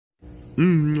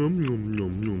Yum, yum, yum,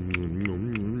 yum, yum,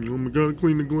 yum, yum. I gotta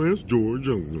clean the glass, George.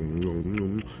 Yum, yum, yum,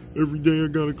 yum. Every day I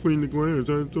gotta clean the glass.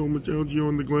 I had so much algae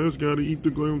on the glass, gotta eat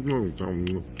the glass. Yum, yum,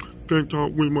 yum. Can't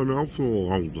talk with my mouth full.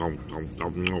 Yum, yum, yum,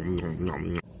 yum, yum, yum,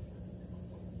 yum.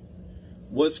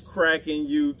 What's cracking,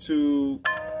 YouTube?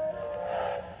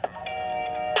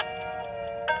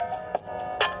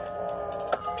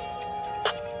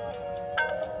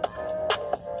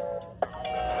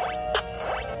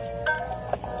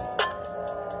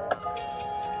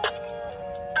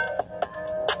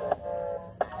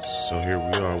 So here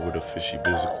we are with a Fishy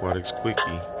Biz Aquatics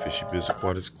Quickie. Fishy Biz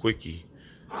Aquatics Quickie.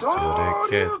 Still that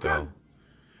cat though.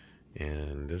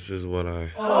 And this is what I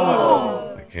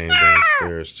came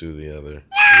downstairs to the other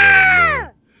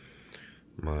morning.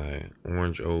 My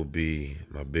orange OB,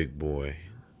 my big boy,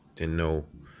 didn't know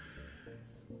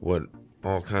what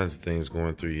all kinds of things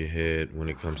going through your head when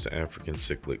it comes to African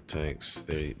cichlid tanks.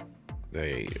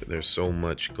 There's so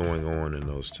much going on in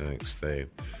those tanks.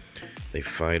 They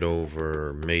fight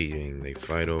over mating, they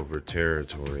fight over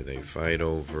territory, they fight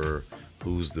over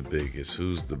who's the biggest,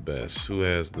 who's the best, who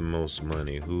has the most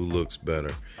money, who looks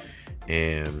better.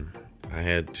 And I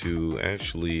had to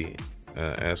actually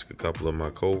ask a couple of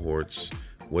my cohorts,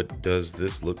 what does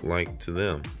this look like to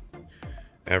them?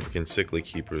 African cichlid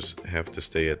keepers have to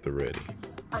stay at the ready.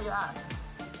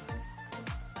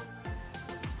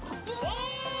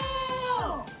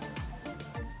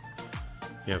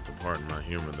 You have to pardon my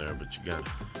humor there, but you gotta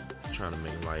try to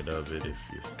make light of it if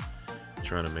you're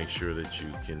trying to make sure that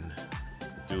you can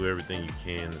do everything you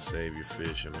can to save your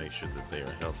fish and make sure that they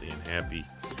are healthy and happy.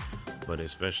 But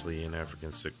especially in African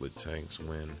cichlid tanks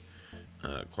when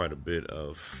quite a bit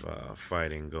of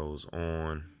fighting goes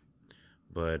on.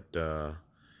 But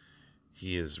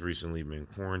he has recently been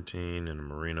quarantined in a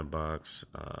marina box.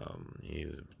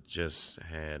 He's just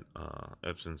had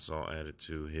Epsom salt added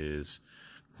to his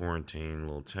quarantine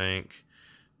little tank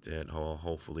that will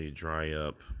hopefully dry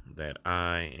up that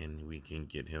eye and we can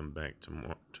get him back to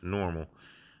normal.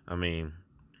 I mean,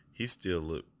 he still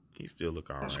look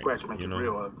all right. You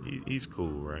know, he's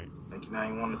cool, right? Make you not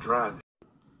even want to drive.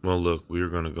 Well, look, we're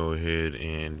gonna go ahead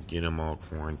and get him all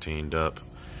quarantined up,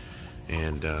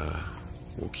 and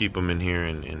we'll keep him in here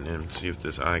and see if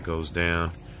this eye goes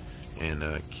down, and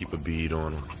keep a bead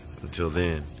on him. Until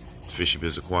then, it's Fishy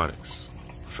Biz Aquatics.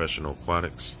 Professional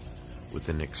aquatics with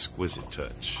an exquisite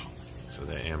touch, so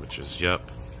that amateurs,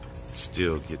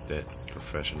 still get that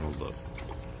professional look.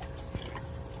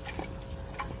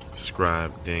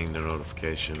 Subscribe, ding the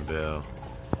notification bell,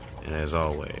 and as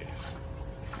always,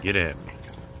 get at me.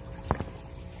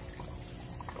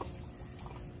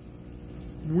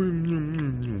 Wait a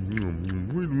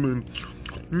minute.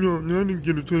 No, I didn't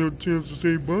get a chance to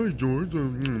say bye, George. I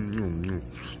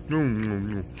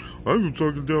was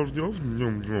talking down the office.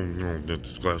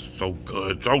 This glass is so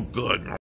good, so good.